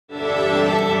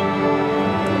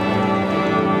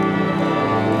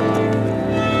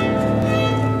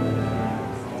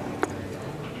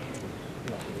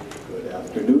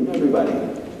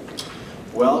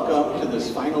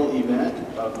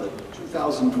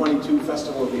2022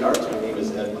 Festival of the Arts. My name is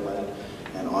Ed Millett,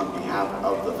 and on behalf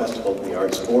of the Festival of the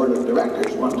Arts Board of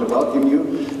Directors, I want to welcome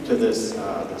you to this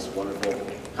wonderful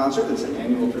concert. It's an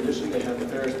annual tradition. They have the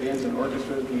Ferris Bands and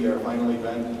Orchestra be our final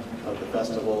event of the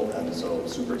festival, and so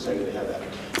super excited to have that.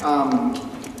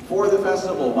 For the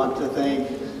festival, I want to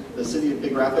thank the City of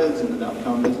Big Rapids and the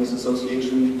Downtown Business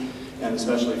Association, and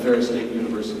especially Ferris State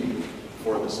University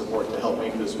for the support to help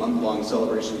make this month-long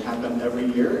celebration happen every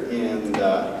year. And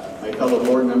my fellow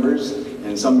board members,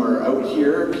 and some are out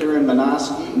here. Karen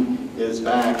Manoski is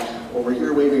back over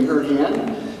here waving her hand.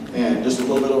 And just a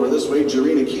little bit over this way,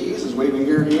 Jarena Keys is waving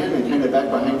her hand, and kind of back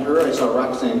behind her, I saw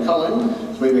Roxanne Cullen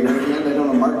is waving her hand. I don't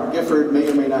know, Mark Gifford may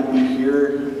or may not be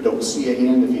here. Don't see a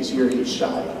hand. If he's here, he's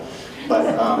shy.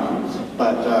 But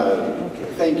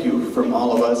thank you from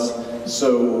all of us.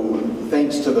 So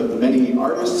thanks to the many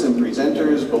artists and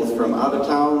presenters, both from out of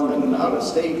town and out of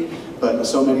state, but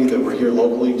so many that were here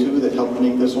locally too that helped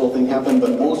make this whole thing happen.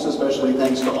 But most especially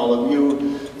thanks to all of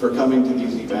you for coming to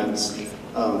these events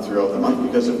throughout the month,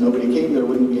 because if nobody came, there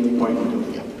wouldn't be any point in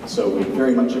doing it. So we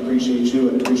very much appreciate you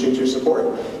and appreciate your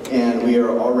support. And we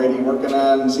are already working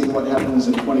on seeing what happens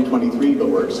in 2023, but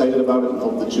we're excited about it and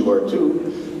hope that you are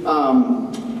too.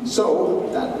 So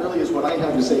that really is what I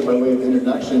have to say by way of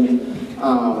introduction.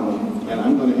 And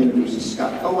I'm going to introduce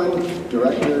Scott Cohen,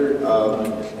 Director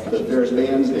of the Ferris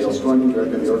Bands, Dale Scorning,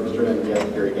 Director of the Orchestra, and we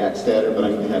have Garry Gackstatter. But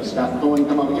I'm going to have Scott Cohen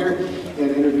come up here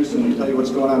and introduce them and tell you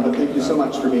what's going on. But thank you so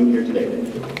much for being here today.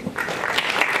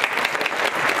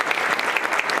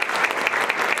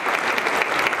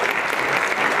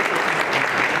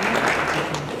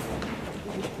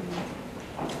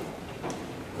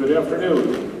 Good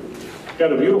afternoon.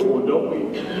 Got a beautiful one, don't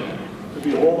we? It'll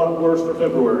be a whole lot worse for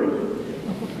February.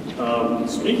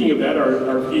 Speaking of that,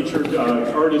 our featured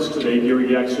artist today, Garry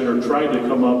Gackstatter, tried to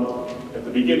come up at the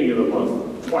beginning of the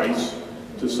month twice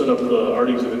to set up the art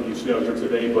exhibit you see out here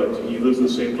today, but he lives in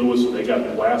St. Louis and they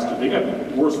got blasted. They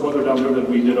got worse weather down there than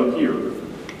we did up here.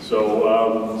 So,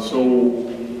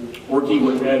 working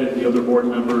with Ed and the other board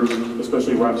members,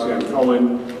 especially Roxanne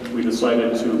Cullen, we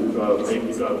decided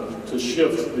to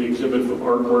shift the exhibit from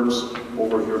artworks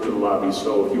over here to the lobby.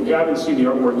 So if you haven't seen the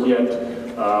artwork yet,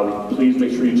 please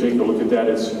make sure you take a look at that.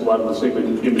 It's a lot of the same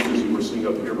images you were seeing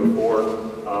up here before.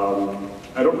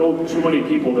 I don't know too many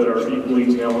people that are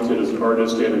equally talented as an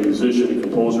artist and a musician, a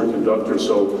composer, conductor,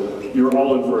 so you're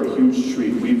all in for a huge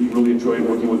treat. We've really enjoyed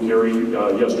working with Garry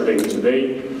yesterday and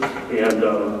today. And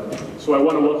so I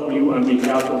want to welcome you on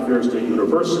behalf of Ferris State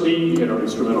University and our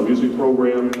instrumental music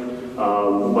program.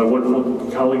 My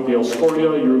wonderful colleague Dale Scorning,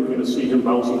 you're going to see him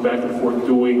bouncing back and forth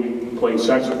playing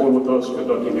saxophone with us,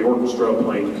 conducting the orchestra,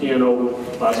 playing piano,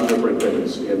 lots of different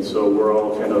things. And so we're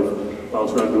all kind of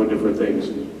bouncing around doing different things.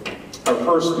 Our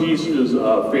first piece is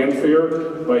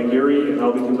Fanfare by Garry, and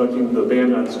I'll be conducting the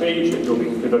band on stage, and he'll be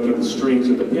conducting the strings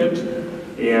in the pit.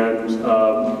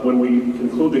 And when we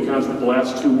conclude the concert, the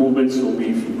last two movements will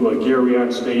be Garry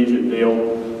on stage and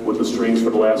Dale with the strings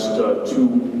for the last two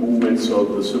movements of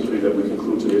the symphony that we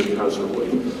conclude today's concert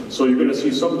with. So you're going to see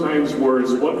sometimes where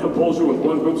it's one composer with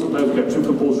one group, sometimes we've got two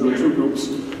composers with two groups,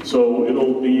 so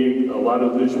it'll be a lot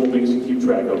of visual things to keep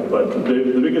track of. But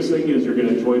the biggest thing is you're going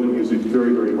to enjoy the music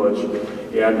very, very much.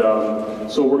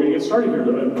 And so we're going to get started here.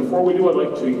 And before we do, I'd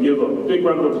like to give a big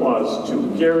round of applause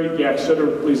to Garry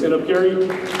Gackstatter. Please stand up, Garry.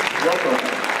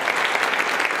 Welcome.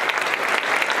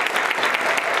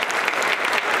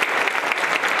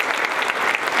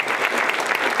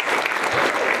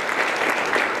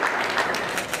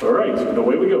 All right, and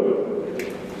away we go.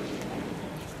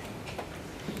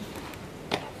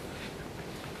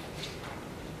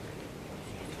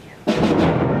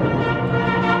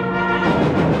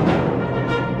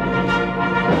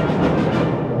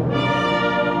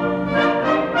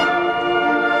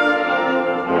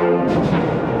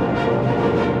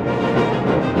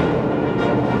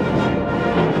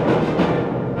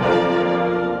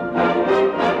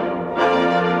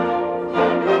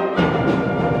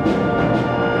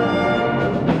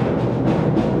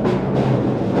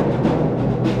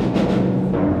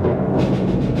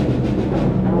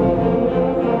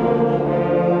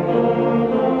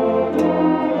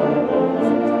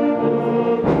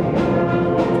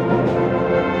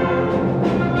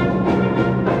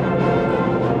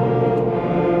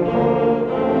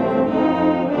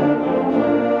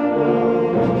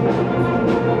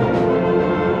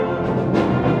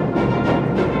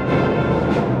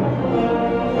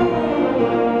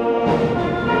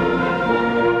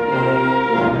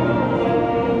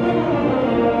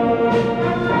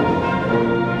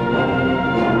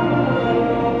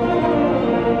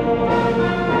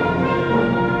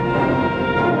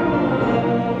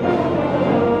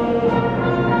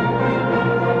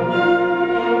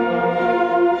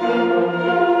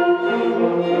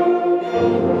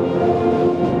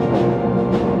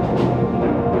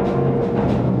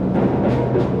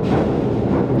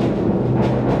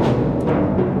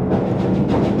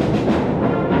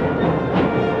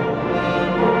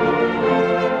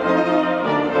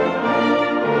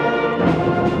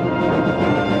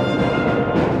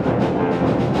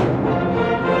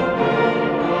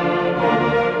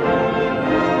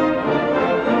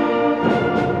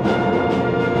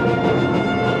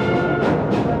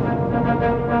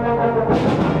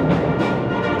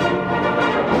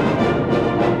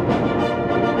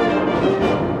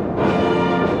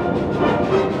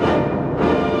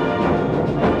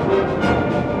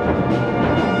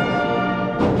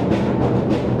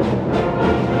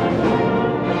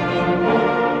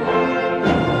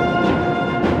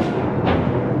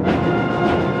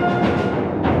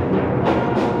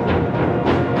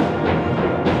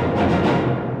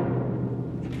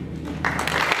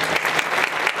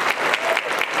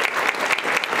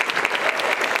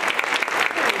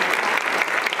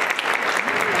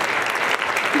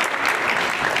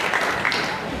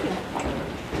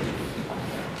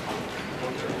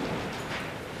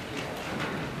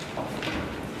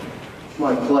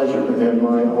 my pleasure and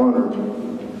my honor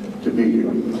to be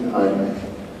here.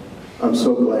 I'm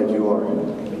so glad you are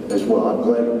as well. I'm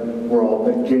glad we're all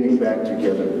getting back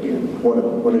together again.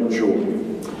 What a joy.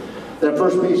 That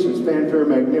first piece is Fanfare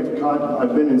Magnificat.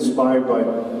 I've been inspired by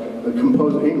a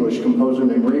English composer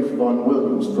named Ralph Vaughan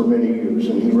Williams for many years,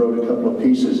 and he wrote a couple of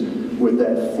pieces with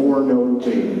that four-note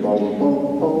theme, boom,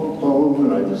 boom, boom, boom,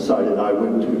 and I decided I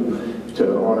would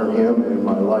to honor him and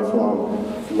my lifelong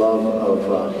love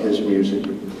of his music.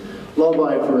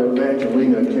 Lullaby for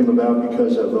Evangelina came about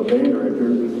because of a band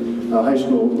director, a high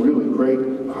school, really great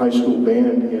high school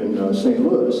band in St.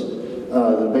 Louis.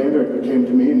 The band director came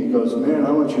to me and he goes, "Man,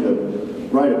 I want you to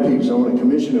write a piece. I want to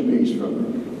commission a piece from you."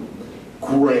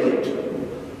 Great.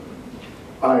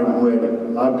 I'm ready.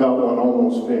 I've got one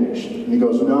almost finished. And he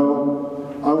goes, "No,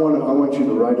 I want you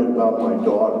to write it about my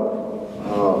daughter."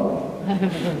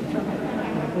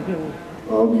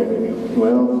 Okay.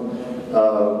 Well,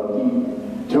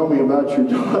 tell me about your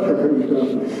daughter.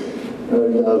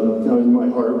 My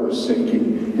heart was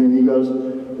sinking. And he goes,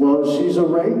 "Well, she's a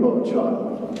rainbow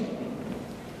child."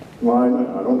 Well,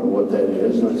 I don't know what that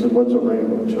is. And I said, "What's a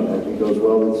rainbow child?" He goes,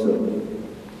 "Well,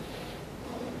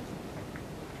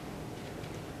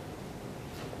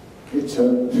 it's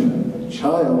a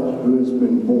child who has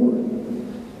been born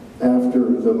after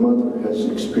the mother has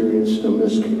experienced a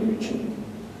miscarriage.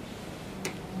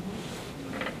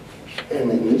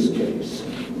 And in this case,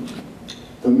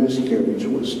 the miscarriage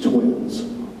was twins."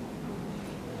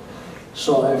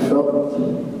 So I felt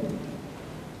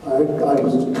I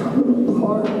was torn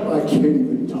apart. I can't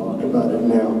even talk about it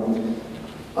now.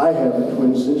 I have a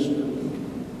twin sister.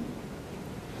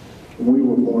 We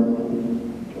were born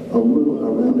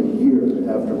around a year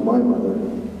after my mother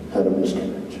had a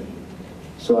miscarriage.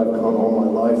 So I've gone all my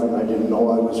life and I didn't know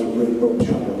I was a rainbow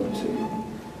child too.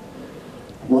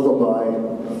 Lullaby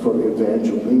for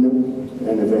Evangelina,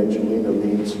 and Evangelina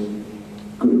means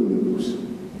good news.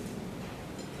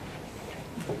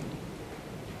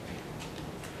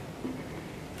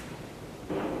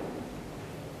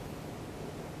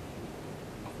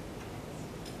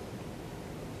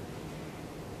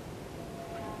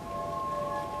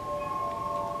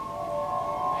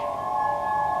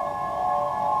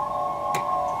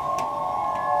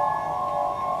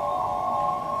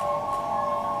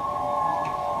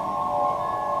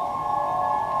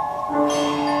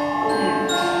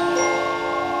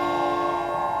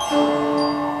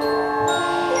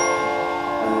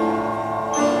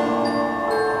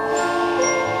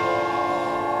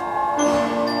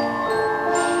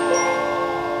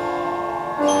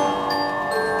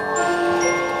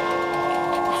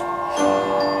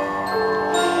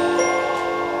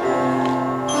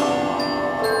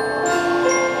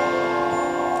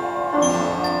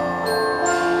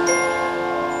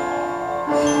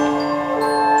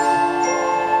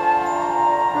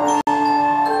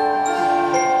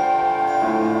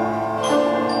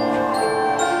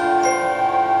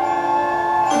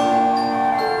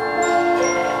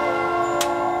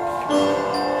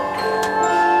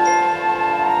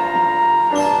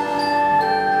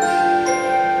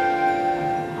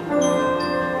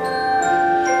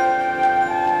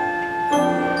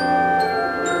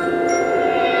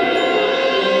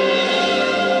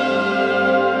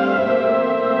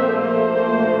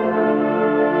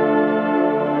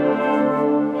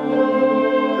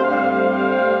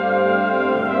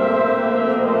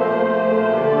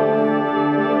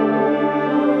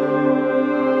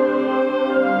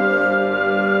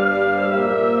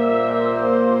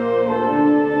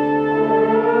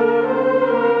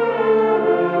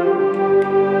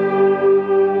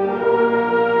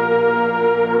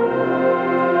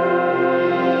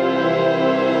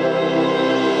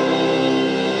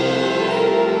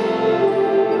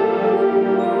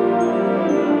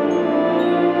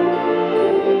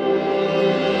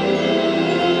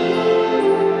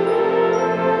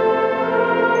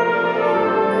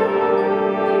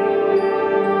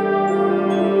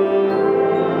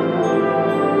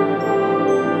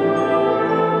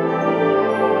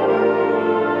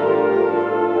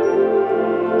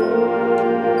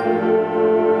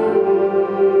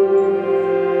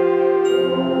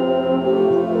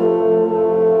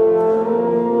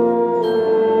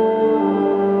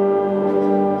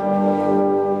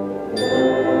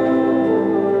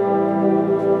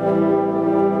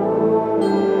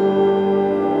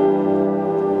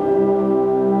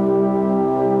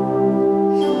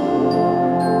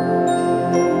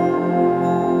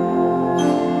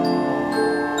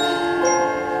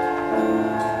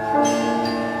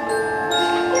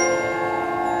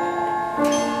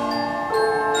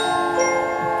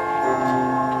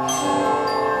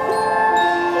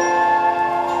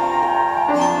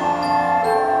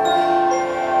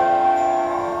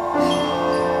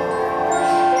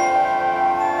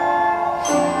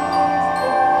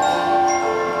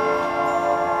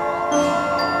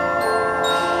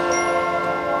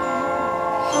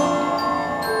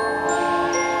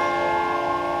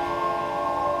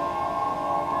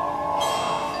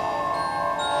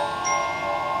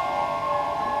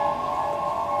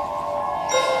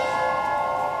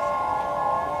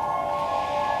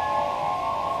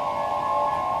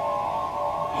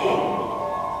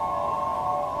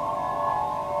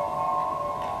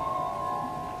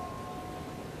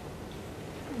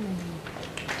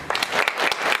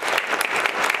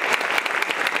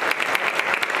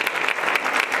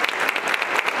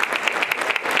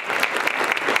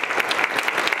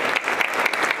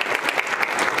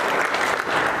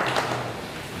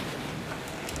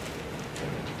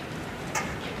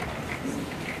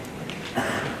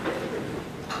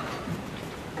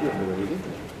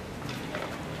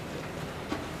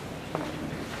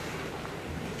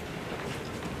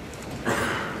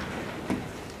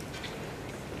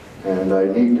 And I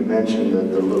need to mention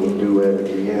that the little duet at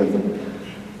the end,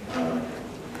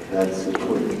 that's the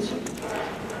Twins.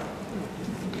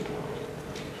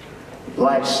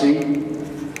 Black Sea,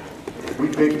 we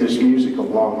picked this music a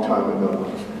long time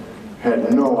ago.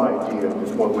 Had no idea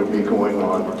what would be going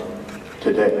on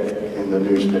today in the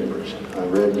newspapers. I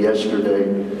read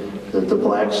yesterday that the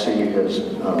Black Sea has,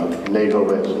 NATO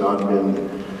has not been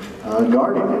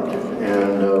guarding it,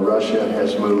 and Russia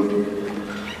has moved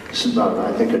about,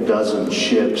 I think, a dozen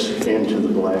ships into the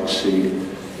Black Sea,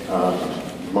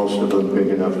 most of them big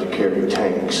enough to carry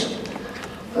tanks.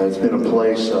 It's been a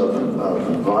place of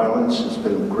violence. It's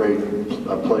been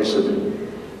a place of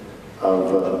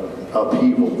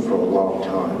upheaval for a long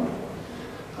time,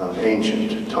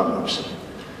 ancient times.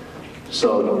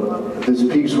 So this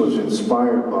piece was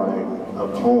inspired by a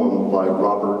poem by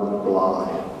Robert Bly.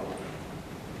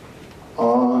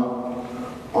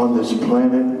 On this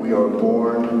planet we are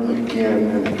born again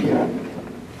and again.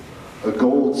 A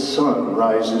gold sun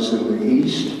rises in the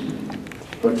east,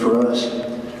 but for us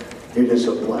it is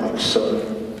a black sun.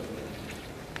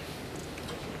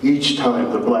 Each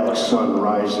time the black sun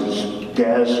rises,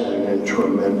 dazzling and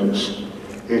tremendous,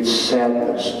 its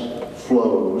sadness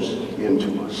flows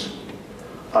into us.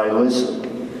 I listen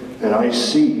and I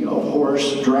see a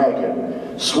horse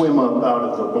dragon swim up out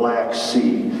of the Black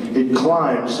Sea. It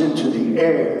climbs into the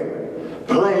air.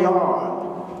 Play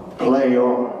on, play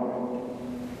on.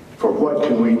 For what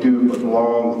can we do but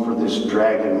long for this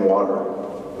dragon water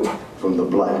from the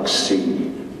Black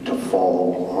Sea to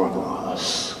fall on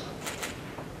us?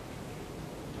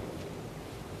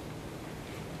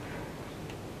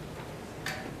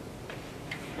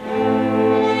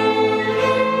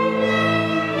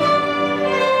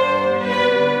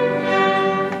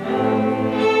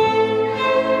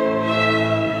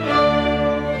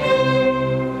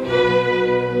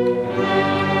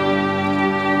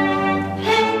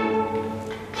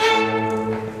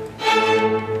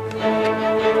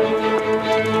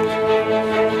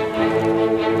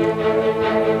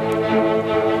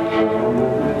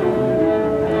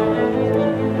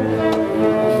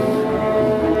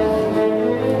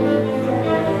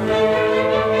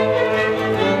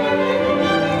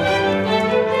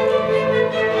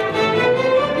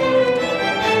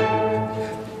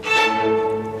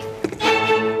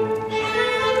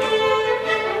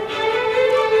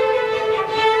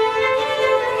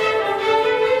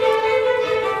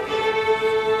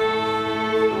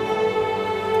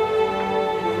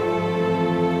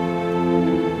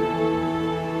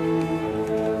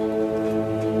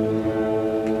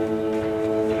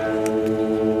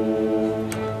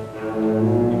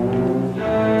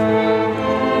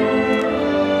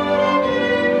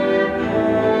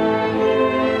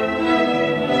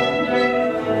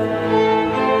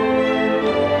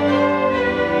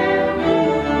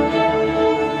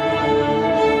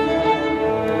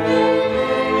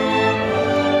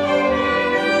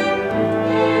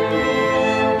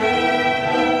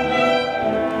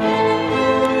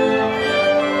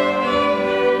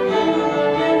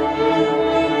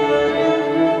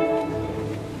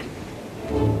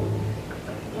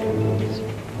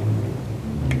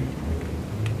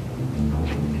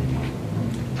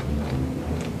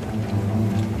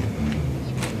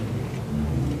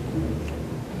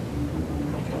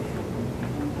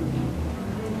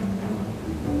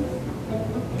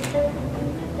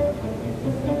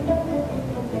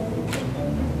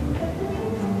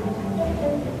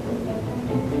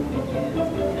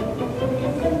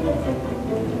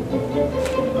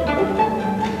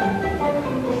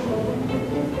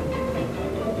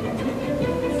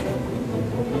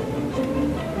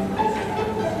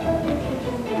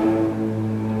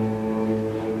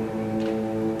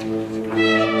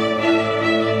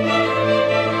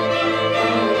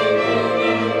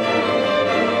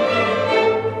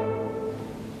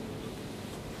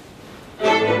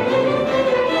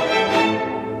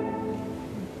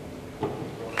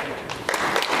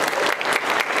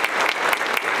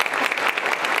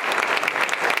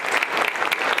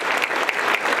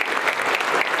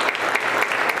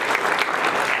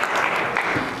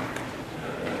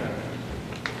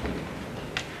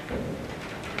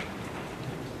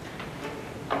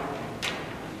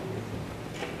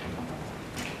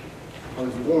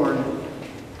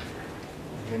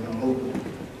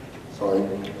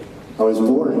 I was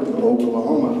born in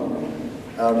Oklahoma,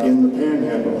 out in the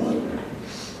Panhandle.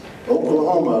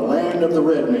 Oklahoma, land of the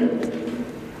red men.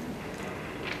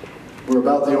 Where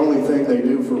about the only thing they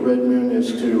do for red men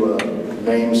is to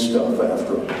name stuff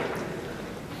after them.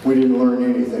 we didn't learn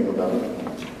anything about it.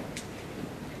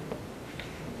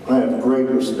 I have great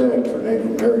respect for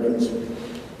Native Americans,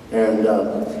 and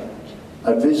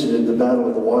I visited the Battle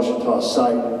of the Washita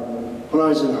site when I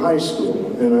was in high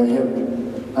school, and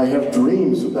I have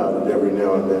dreams about it every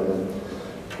now and then.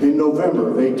 In November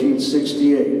of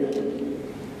 1868,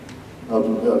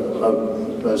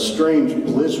 a strange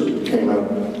blizzard came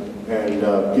out and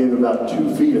gave about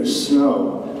 2 feet of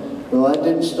snow. Well, that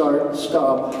didn't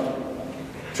stop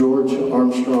George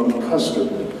Armstrong Custer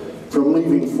from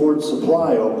leaving Fort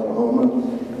Supply, Oklahoma,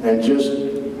 and just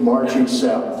marching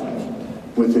south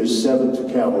with his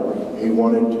 7th Cavalry. He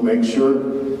wanted to make sure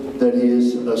that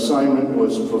his assignment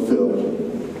was fulfilled.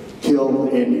 Kill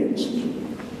Indians.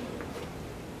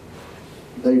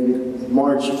 They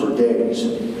marched for days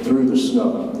through the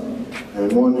snow,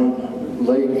 and one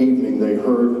late evening they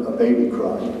heard a baby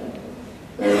cry,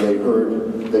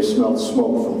 and they smelled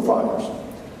smoke from fires.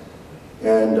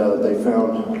 And they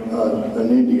found an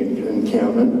Indian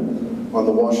encampment on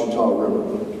the Washita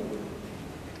River.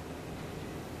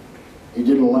 He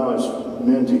didn't allow his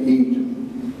men to eat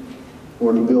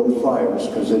or to build fires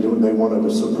because they wanted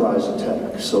a surprise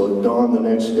attack. So at dawn the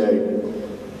next day,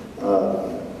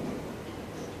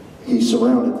 he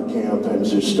surrounded the camp and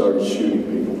just started shooting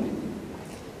people.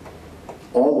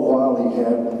 All the while he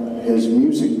had his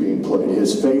music being played,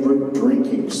 his favorite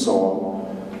drinking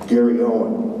song, Gary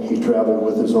Owen. He traveled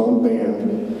with his own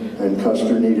band, and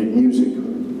Custer needed music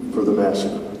for the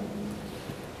massacre.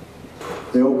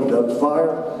 They opened up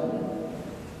fire,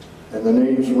 and the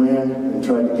natives ran and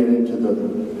tried to get into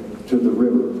the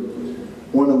river.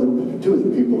 Two of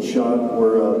the people shot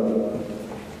were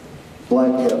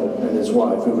Black Kettle and his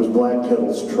wife. It was Black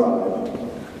Kettle's tribe,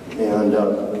 and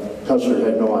Custer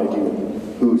had no idea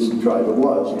whose tribe it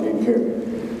was. He didn't care.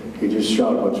 He just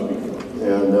shot a bunch of people.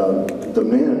 And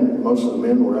most of the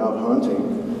men were out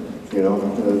hunting, you know.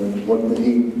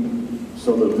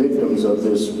 So the victims of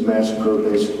this massacre are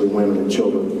basically women and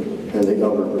children and the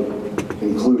elderly,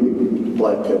 including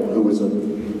Black Kettle, who was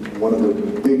one of the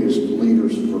biggest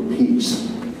leaders for peace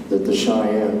that the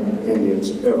Cheyenne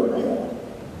Indians ever had.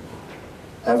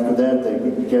 After that, they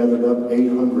gathered up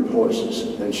 800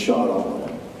 horses and shot all of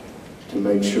them to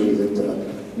make sure that the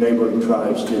neighboring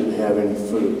tribes didn't have any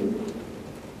food.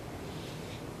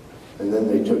 And then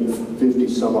they took 50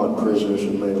 some odd prisoners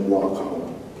and made them walk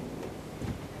home.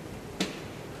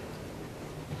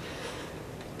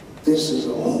 This is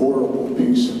a horrible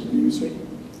piece of music.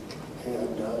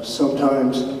 And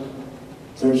sometimes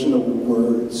there's no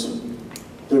words.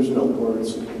 There's no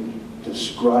words that can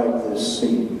describe this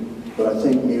scene. But I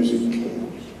think music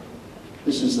can.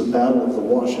 This is the Battle of the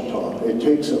Washita. It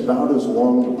takes about as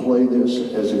long to play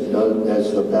this as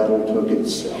the battle took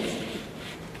itself.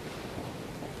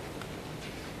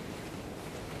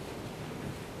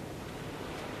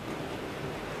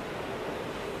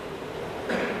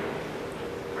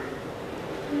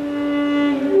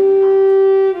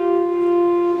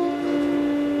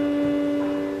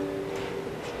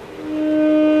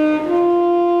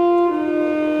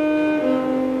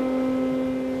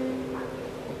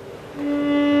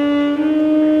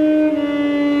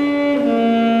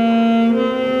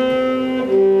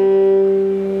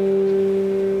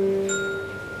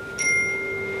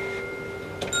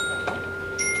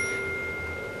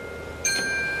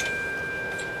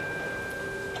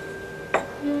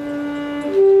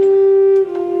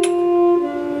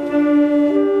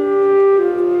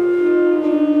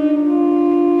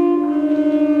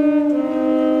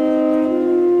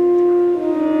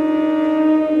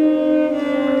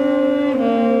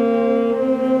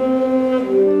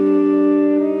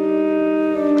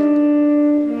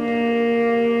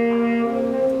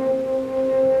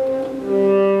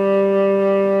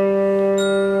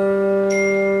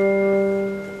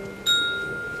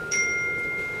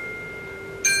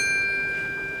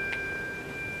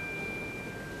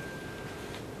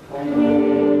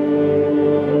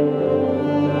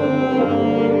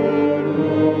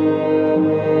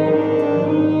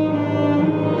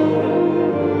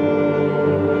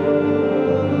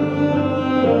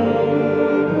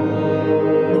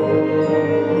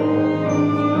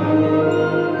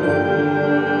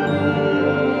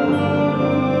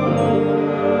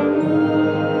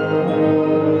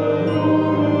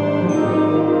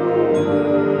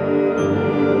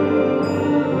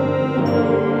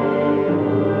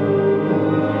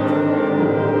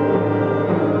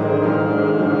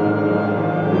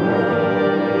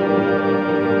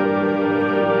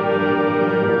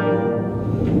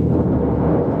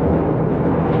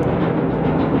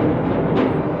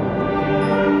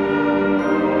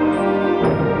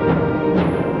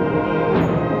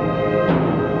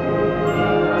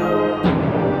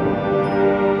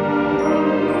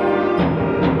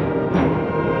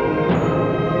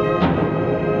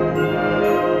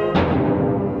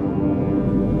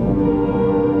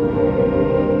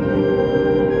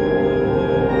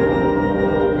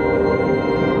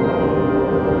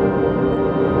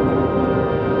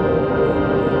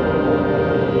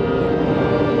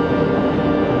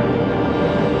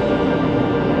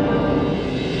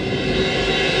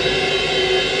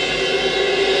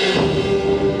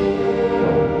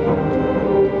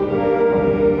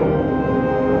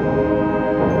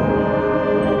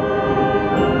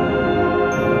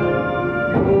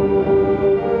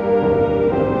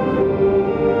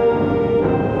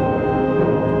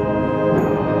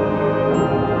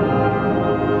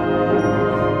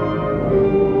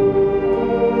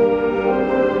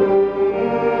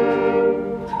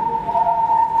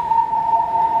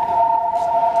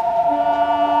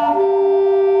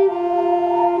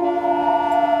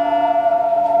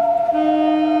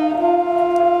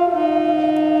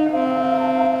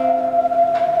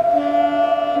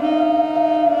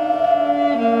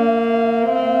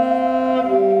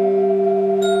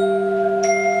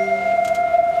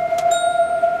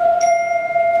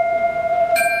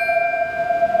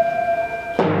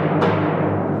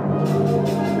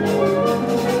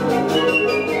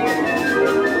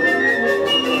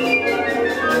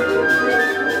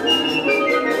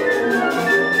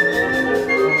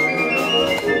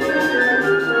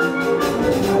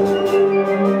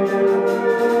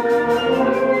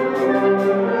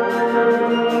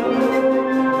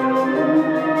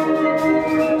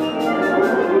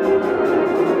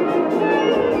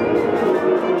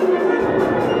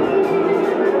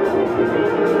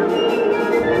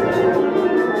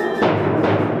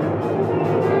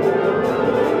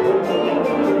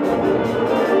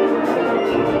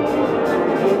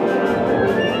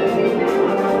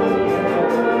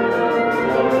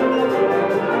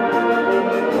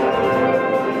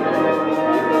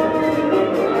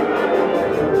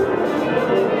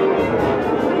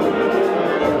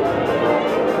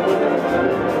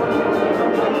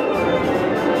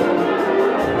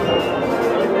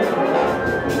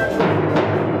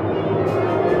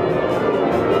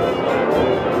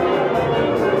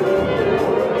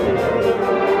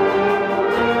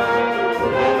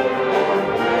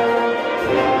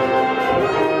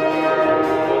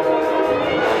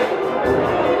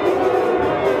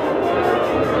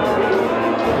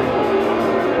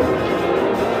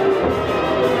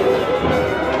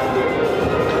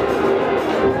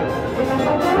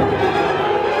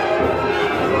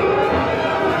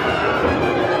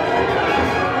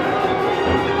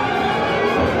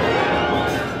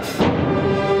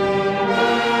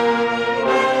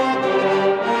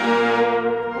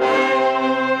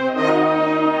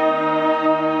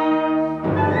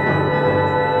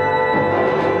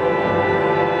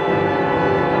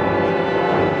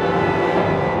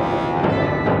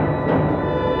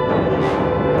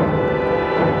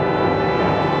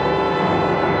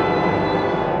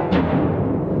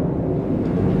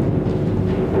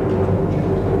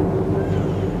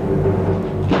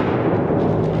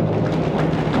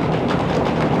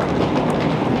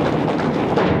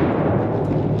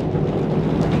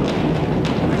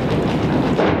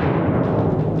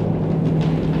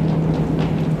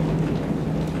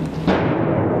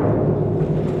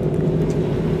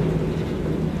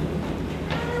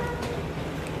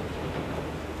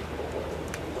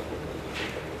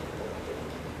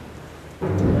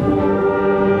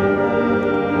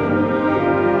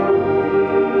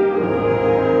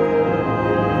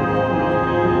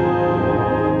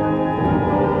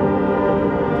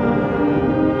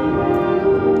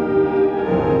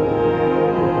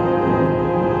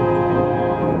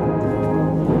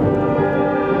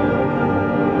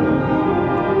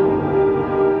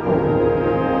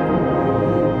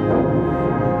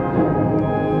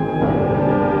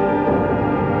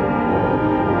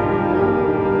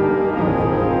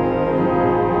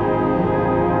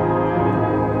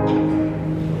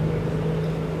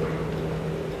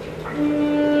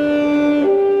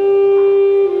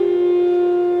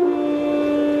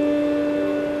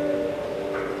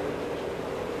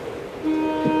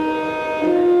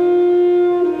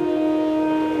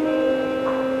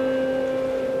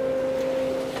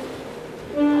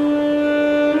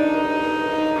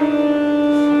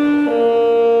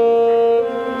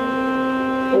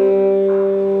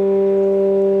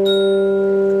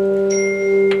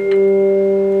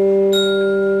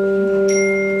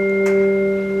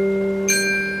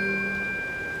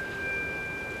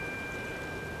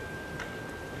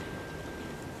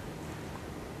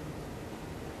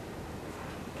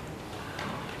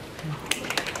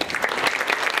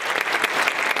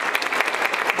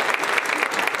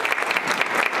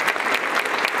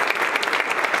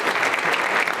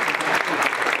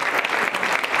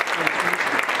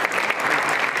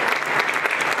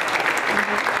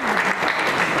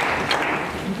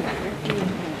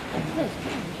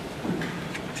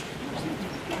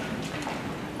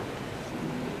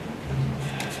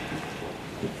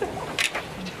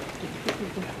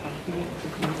 I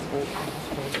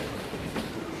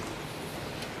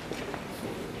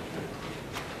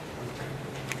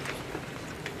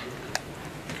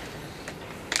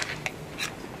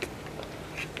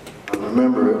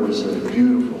remember it was a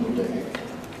beautiful day,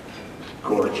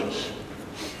 gorgeous,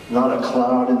 not a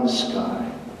cloud in the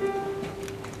sky.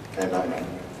 And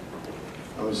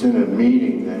I was in a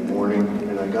meeting that morning,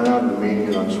 and I got out of the meeting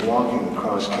and I was walking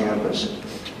across campus,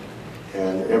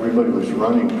 and everybody was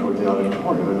running toward the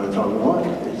auditorium, and I thought, what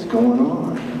is going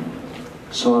on?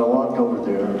 So I walked over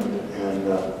there,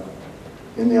 and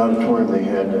in the auditorium they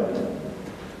had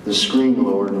the screen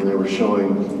lowered, and they were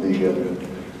showing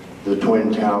the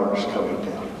Twin Towers coming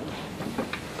down.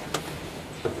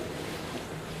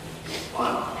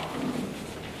 Wow.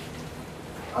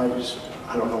 I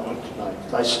don't know what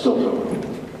tonight. I still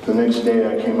don't. The next day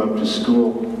I came up to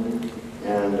school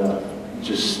and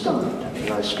just stunned.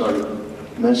 And I started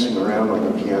messing around on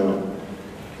the piano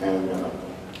and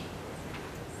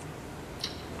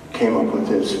came up with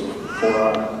this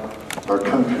for our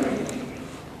country,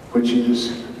 which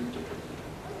is,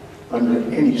 under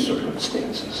any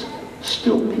circumstances,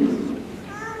 still beautiful.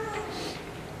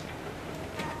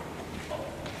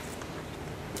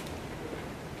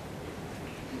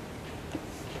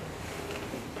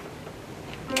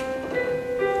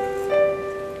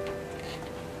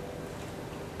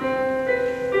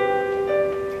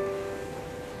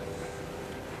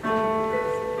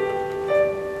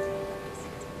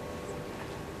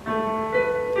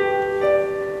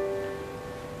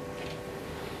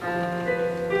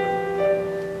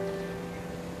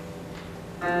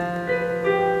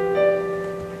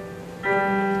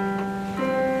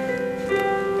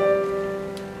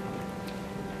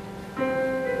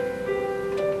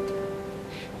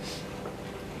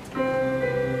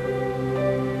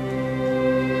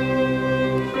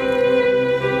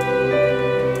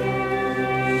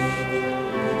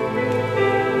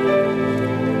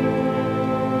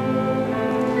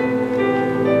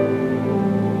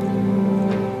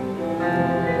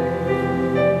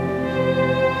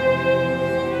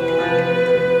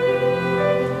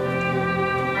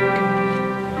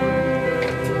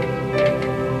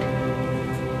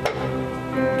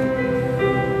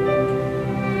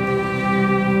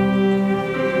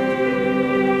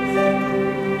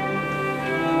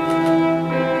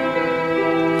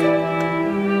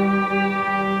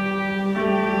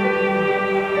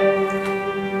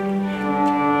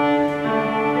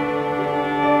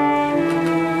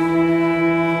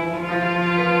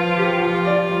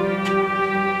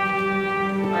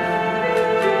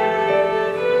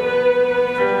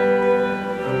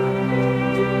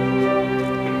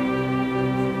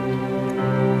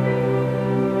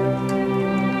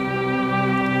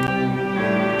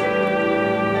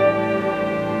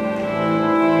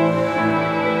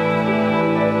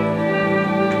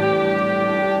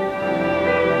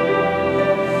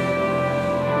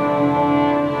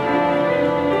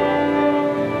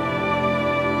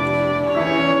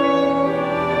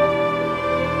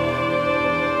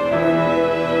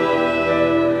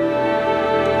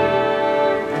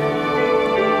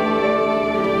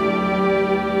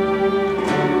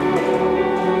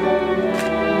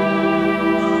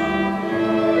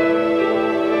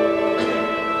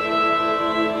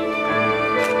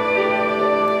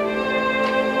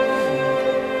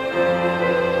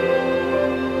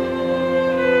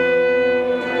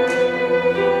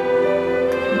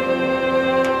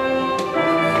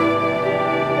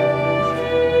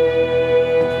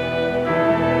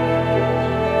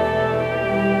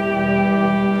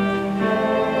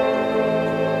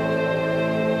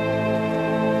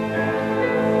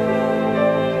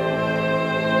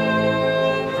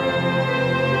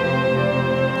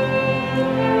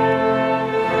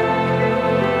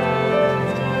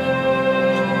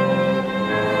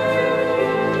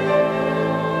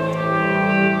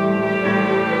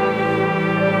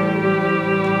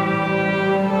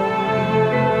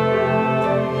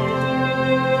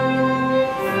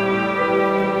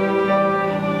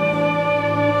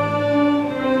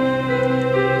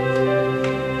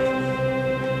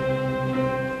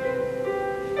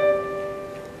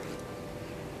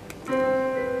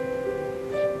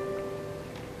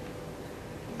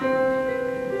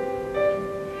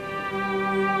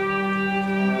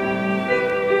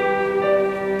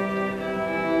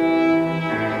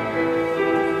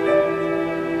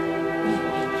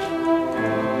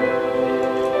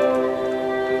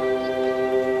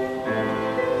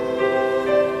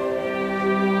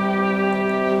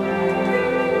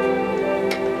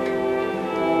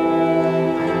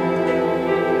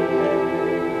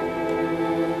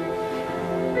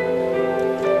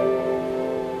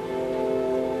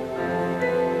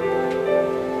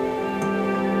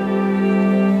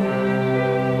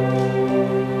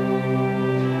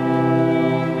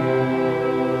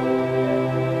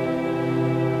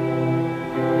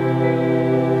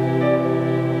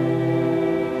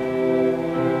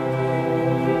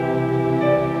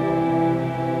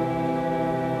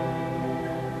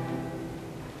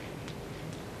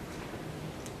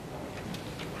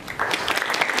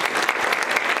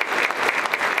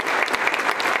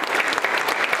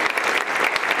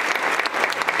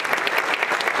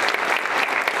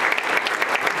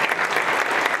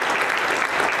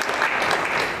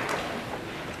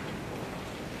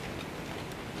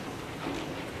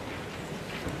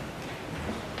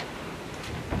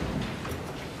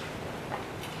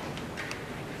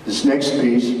 This next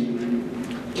piece,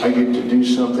 I get to do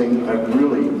something I've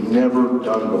really never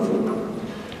done before.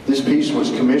 This piece was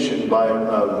commissioned by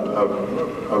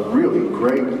a really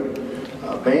great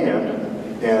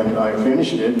band, and I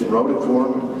finished it and wrote it for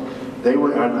them.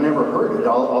 I'd never heard it.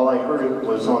 All I heard it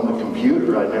was on the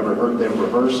computer. I'd never heard them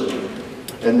rehearse it.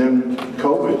 And then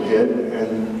COVID hit,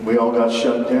 and we all got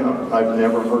shut down. I've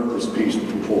never heard this piece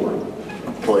before,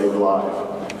 played live.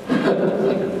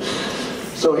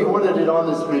 So he wanted it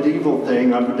on this medieval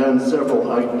thing. I've done several,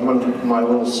 one of my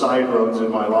little side roads in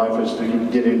my life is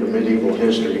to get into medieval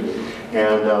history.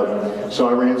 And so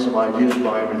I ran some ideas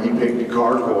by him, and he picked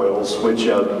gargoyles, which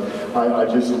I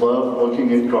just love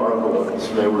looking at gargoyles.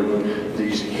 They were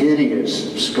these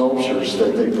hideous sculptures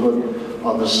that they put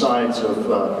on the sides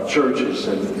of churches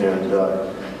and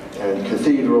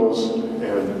cathedrals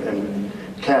and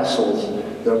castles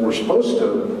that were supposed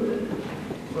to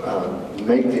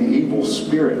make the evil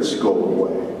spirits go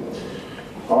away.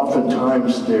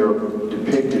 Oftentimes they're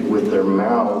depicted with their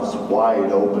mouths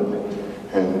wide open,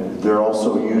 and they're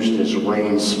also used as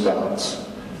rain spouts,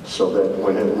 so that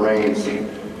when it rains,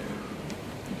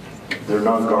 they're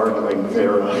not gargling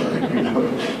there, you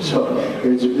know. So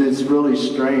it's really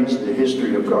strange, the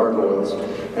history of gargoyles,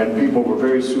 and people were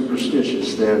very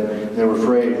superstitious then. They were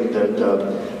afraid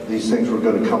that these things were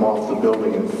going to come off the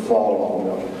building and fall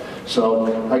on them. So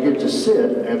I get to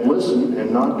sit and listen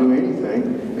and not do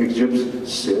anything except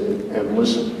sit and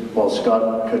listen while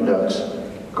Scott conducts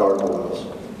gargoyles.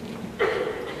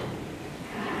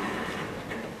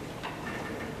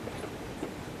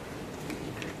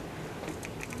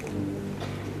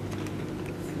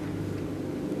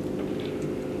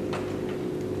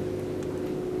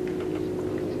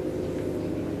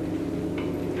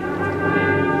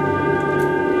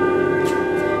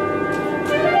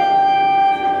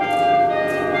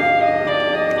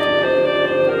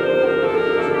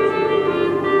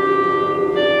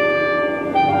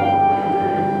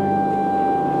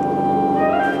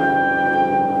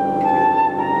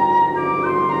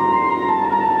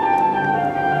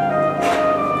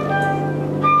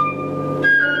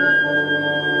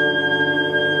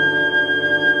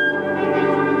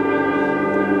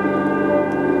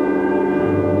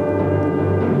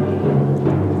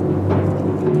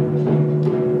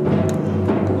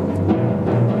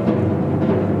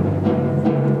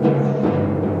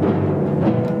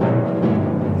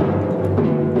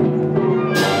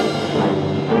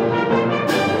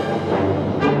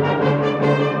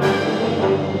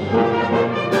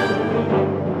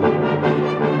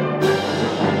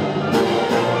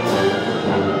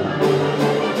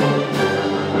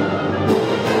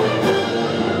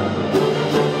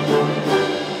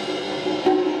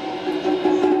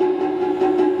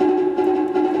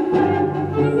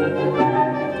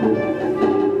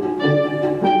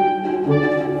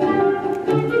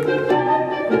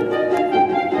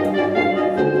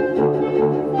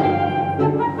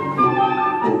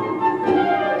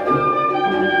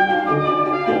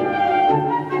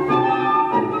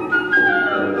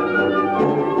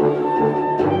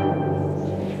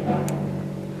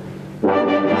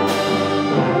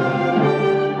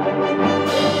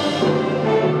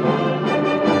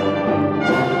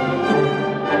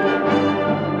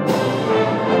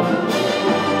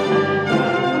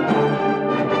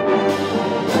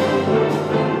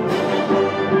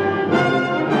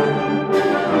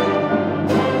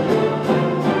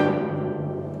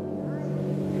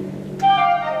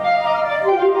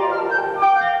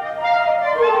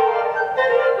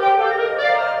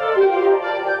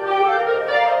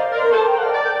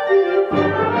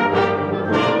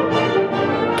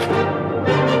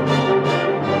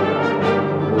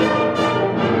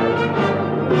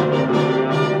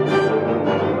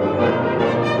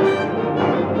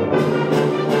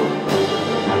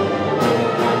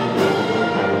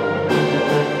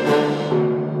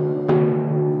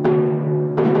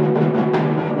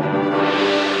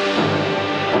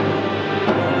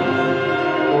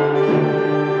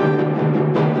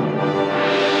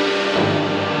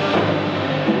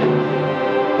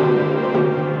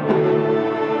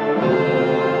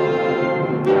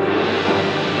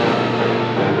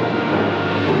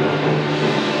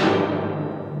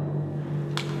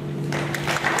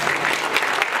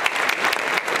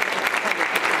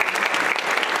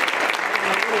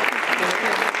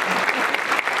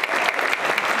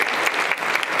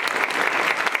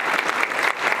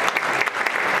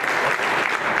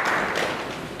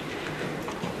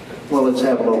 Well, let's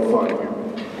have a little fun here.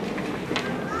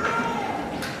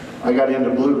 I got into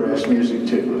bluegrass music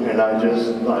too, and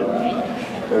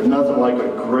there's nothing like a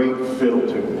great fiddle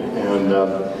tune. And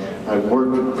I've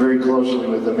worked very closely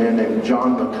with a man named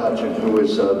John McCutcheon, who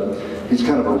is he's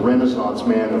kind of a renaissance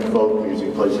man of folk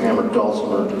music. Plays hammer,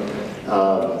 dulcimer,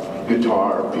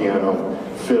 guitar, piano,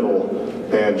 fiddle,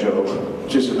 banjo,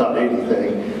 just about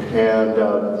anything.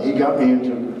 And he got me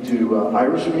into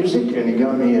Irish music, and he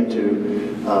got me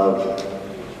into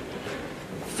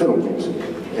fiddle music.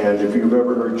 And if you've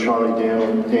ever heard Charlie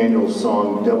Daniels'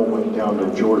 song, Devil Went Down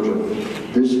to Georgia,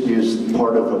 this is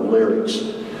part of the lyrics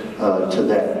to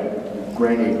that.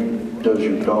 Granny Does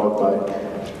Your Dog by,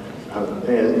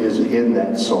 is in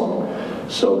that song.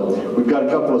 So we've got a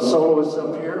couple of soloists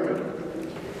up here,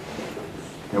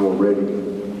 and we're ready.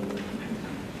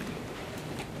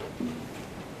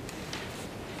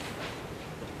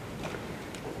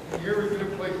 Here we're going to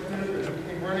play snare drum.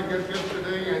 I came running up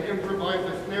yesterday and improvised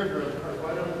a snare drum.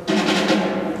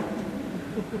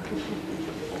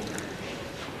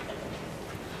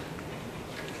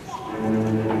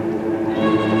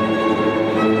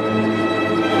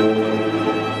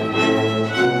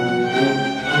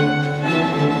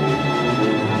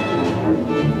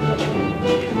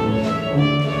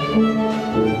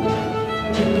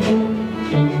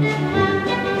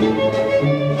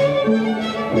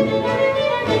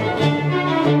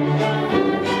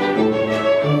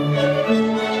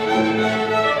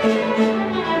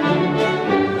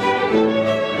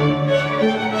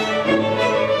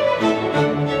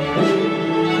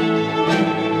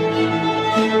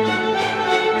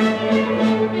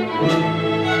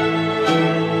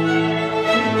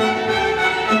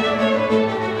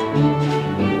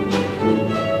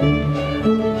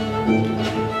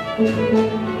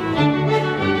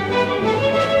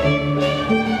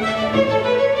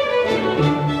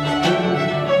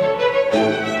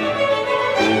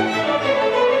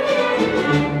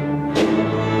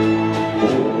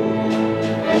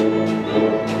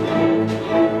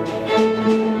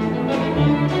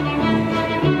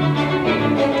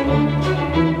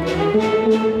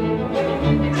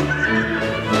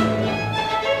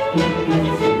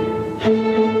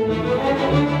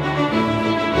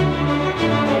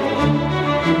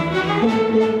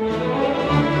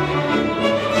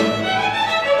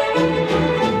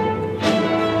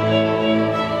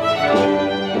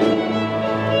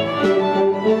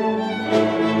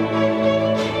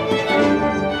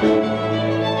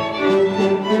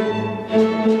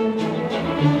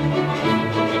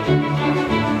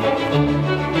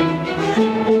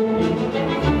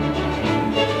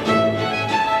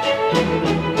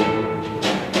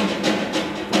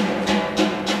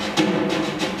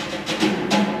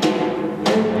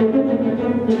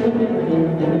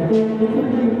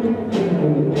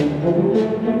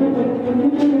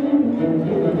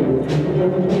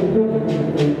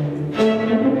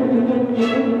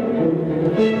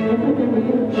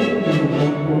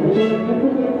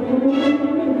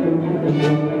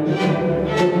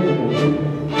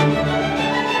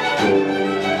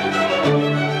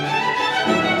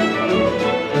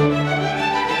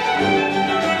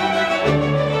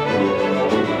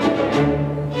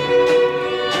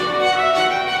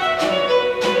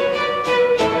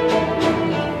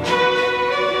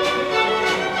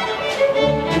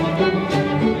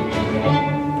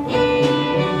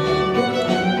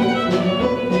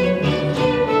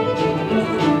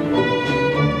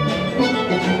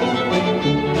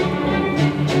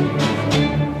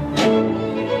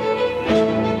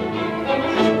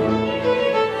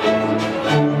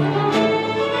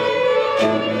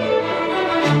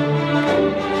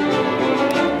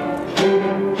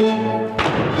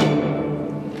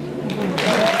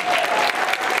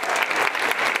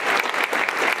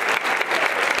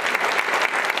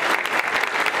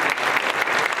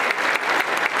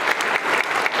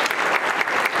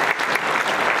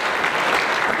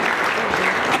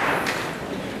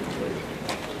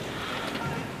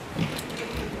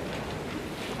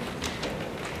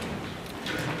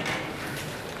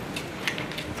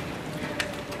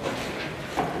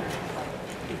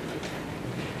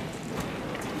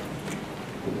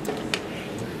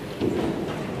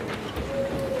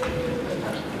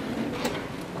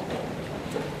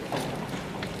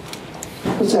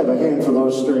 Let's have a hand for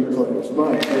those string players.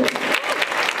 My goodness.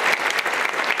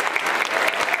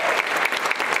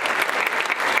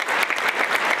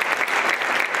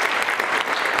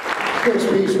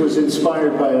 This piece was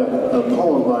inspired by a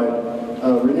poem by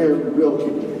Rainier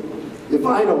Rilke. If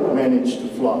I don't manage to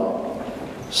fly,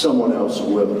 someone else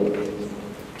will.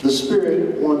 The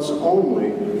Spirit wants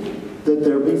only that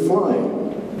there be flying.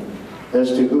 As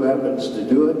to who happens to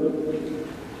do it,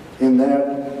 in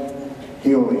that,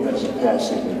 he only has a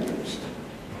passing interest.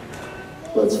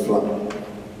 Let's fly.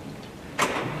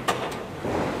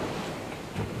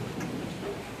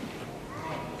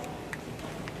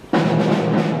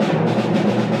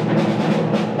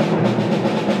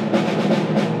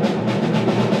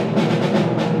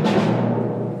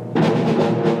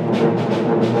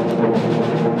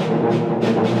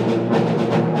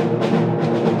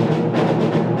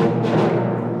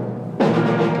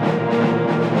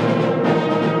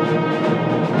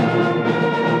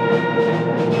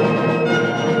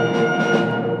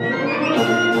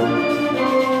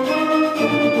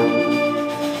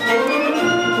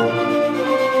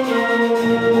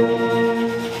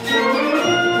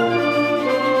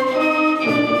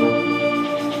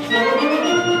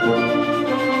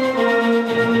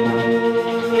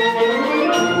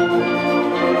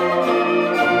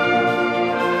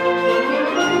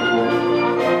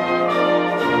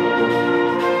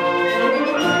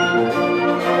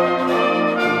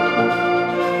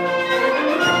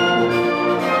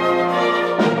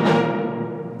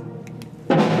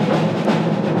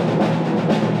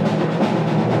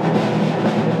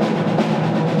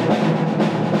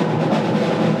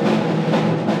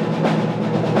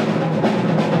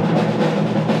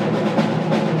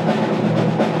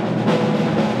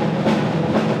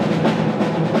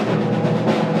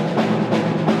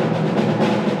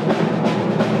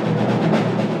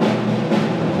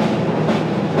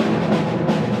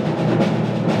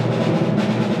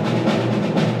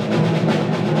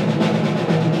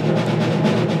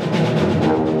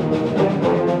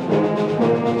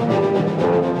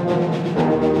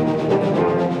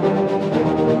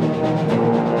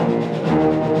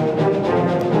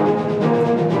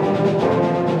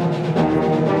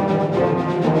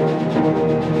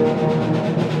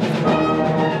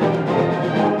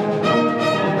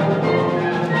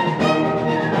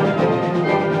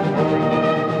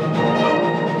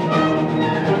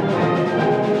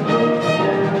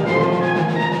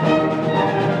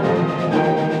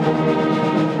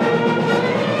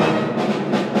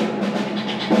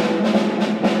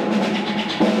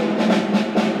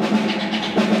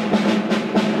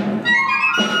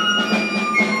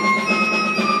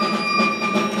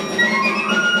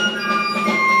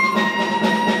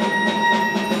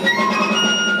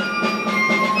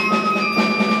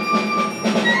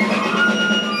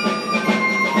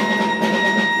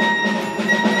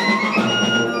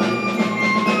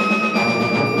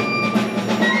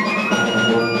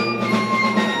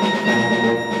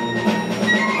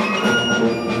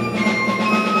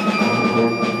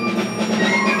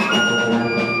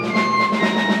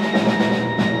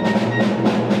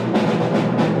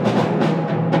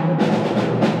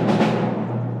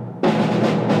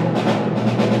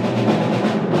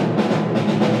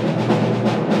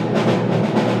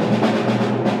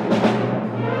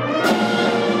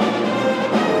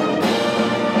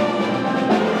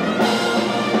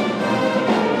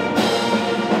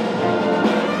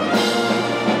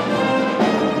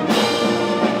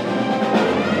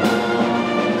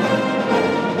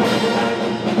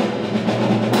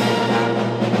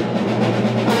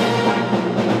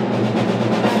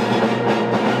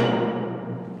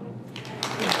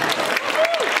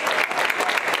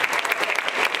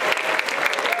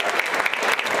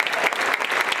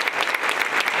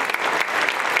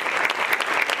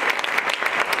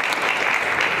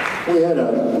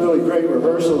 great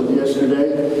rehearsal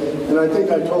yesterday, and I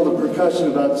think I told the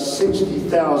percussion about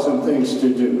 60,000 things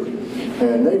to do.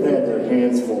 And they've had their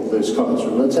hands full this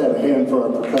concert. Let's have a hand for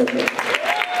our percussion.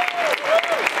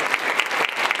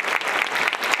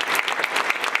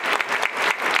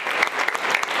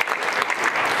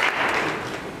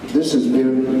 This has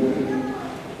been,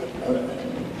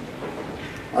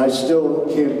 I still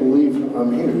can't believe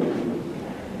I'm here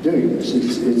doing this.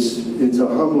 It's a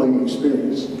humbling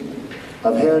experience.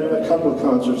 I've had a couple of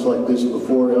concerts like this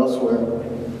before elsewhere.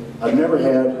 I've never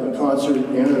had a concert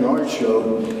and an art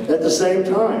show at the same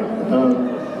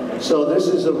time. So this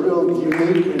is a real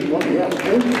unique and one, yeah,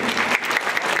 thank you.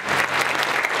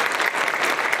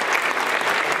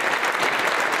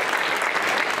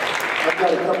 I've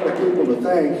got a couple of people to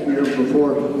thank here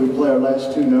before we play our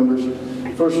last two numbers.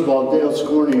 First of all, Dale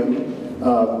Scornia.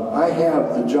 I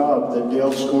have the job that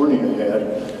Dale Scornia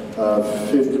had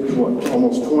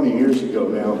almost 20 years ago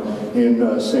now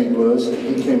in St. Louis.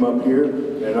 He came up here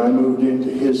and I moved into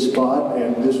his spot,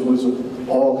 and this was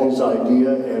all his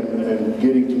idea, and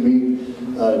getting to meet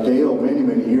Dale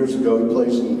many years ago. He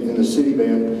plays in the city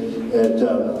band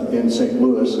in St.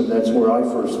 Louis, and that's where I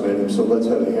first met him, so let's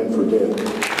have a hand for Dale.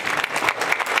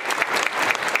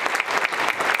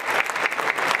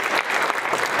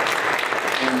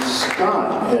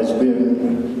 Scott has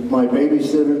been my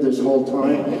babysitter this whole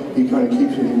time. He kind of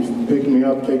keeps me, picking me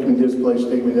up, taking me this place,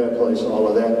 taking me that place, all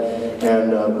of that.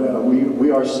 And we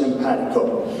are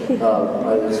simpatico.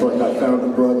 It's like I found a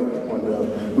brother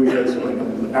when we had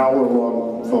some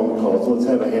hour-long phone calls. Let's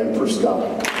have a hand for Scott.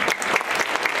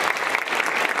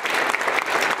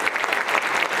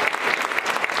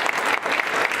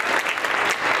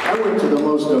 I went to the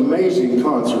most amazing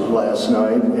concert last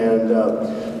night, and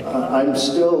I'm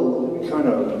still kind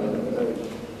of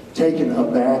taken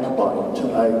aback by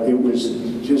it. It was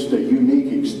just a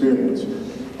unique experience.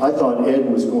 I thought Ed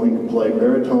was going to play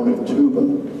baritone and tuba,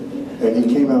 and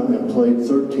he came out and played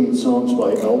 13 songs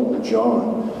by Elton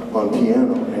John on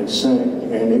piano and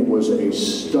sang, and it was a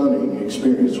stunning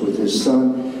experience with his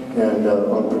son, and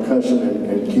on percussion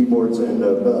and keyboards, and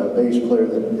a bass player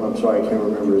that, I'm sorry, I can't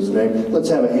remember his name. Let's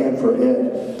have a hand for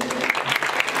Ed.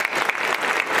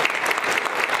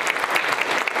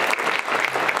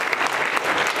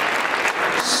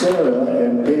 Sarah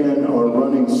and Ben are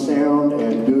running sound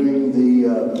and doing the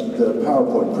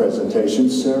PowerPoint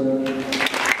presentations. Sarah?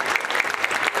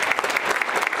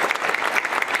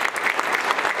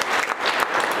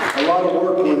 A lot of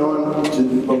work went on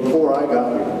before I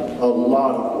got here. A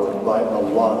lot of work by a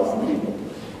lot of people.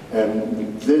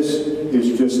 And this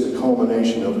is just the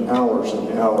culmination of hours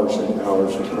and hours and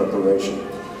hours of preparation.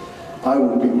 I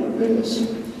would be remiss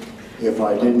if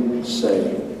I didn't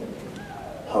say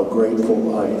how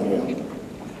grateful I am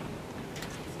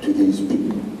to these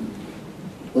people.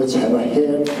 Let's have a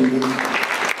hand for these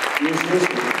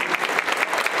musicians.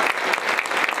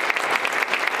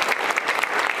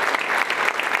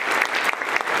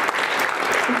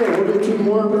 Okay, we'll do two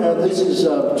more. This is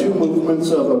two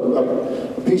movements of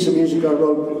a piece of music I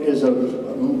wrote as a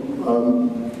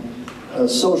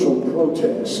social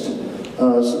protest.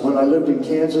 When I lived in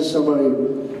Kansas,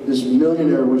 this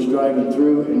millionaire was driving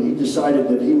through, and he decided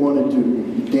that he wanted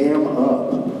to dam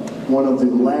up one of the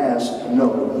last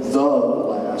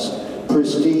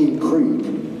pristine creek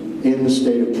in the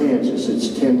state of Kansas.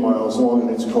 It's 10 miles long,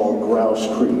 and it's called Grouse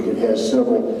Creek. It has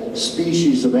several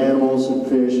species of animals and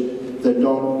fish that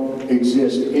don't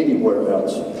exist anywhere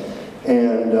else.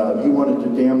 And he wanted to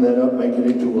dam that up, make it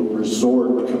into a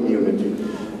resort community.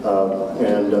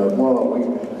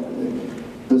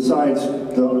 Besides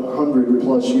the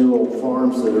 100-plus-year-old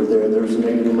farms that are there, there's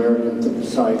Native American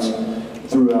sites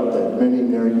throughout that. Many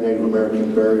Native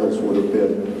American burials would have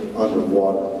been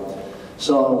underwater.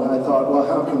 So I thought, well,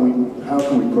 how can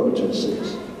we protest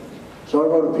this? So I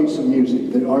wrote a piece of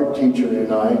music. The art teacher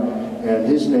and I, and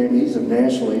his name, he's a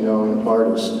nationally known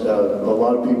artist. A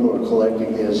lot of people are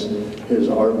collecting his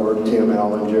artwork. Tim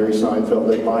Allen, Jerry Seinfeld,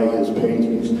 they buy his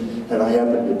paintings, and I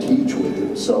happen to teach with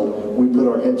him. So we put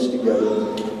our heads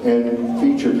together and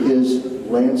featured his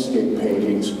landscape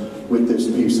paintings with this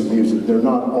piece of music. They're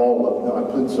not all of them. I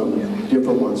put some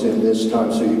different ones in this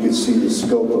time so you can see the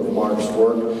scope of Mark's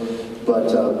work.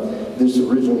 But this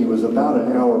originally was about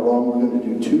an hour long. We're going to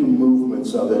do two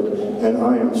movements of it, and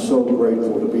I am so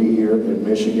grateful to be here in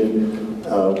Michigan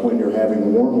when you're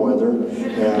having warm weather.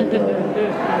 And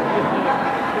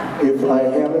if I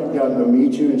haven't gotten to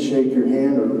meet you and shake your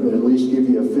hand, or at least give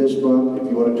you a fist bump, if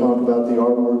you want to talk about the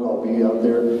artwork, I'll be out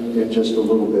there in just a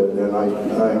little bit. And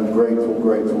I'm grateful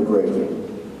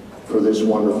for this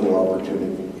wonderful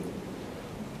opportunity.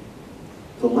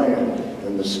 The land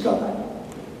and the sky.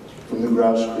 from the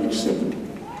Grouse Creek Symphony.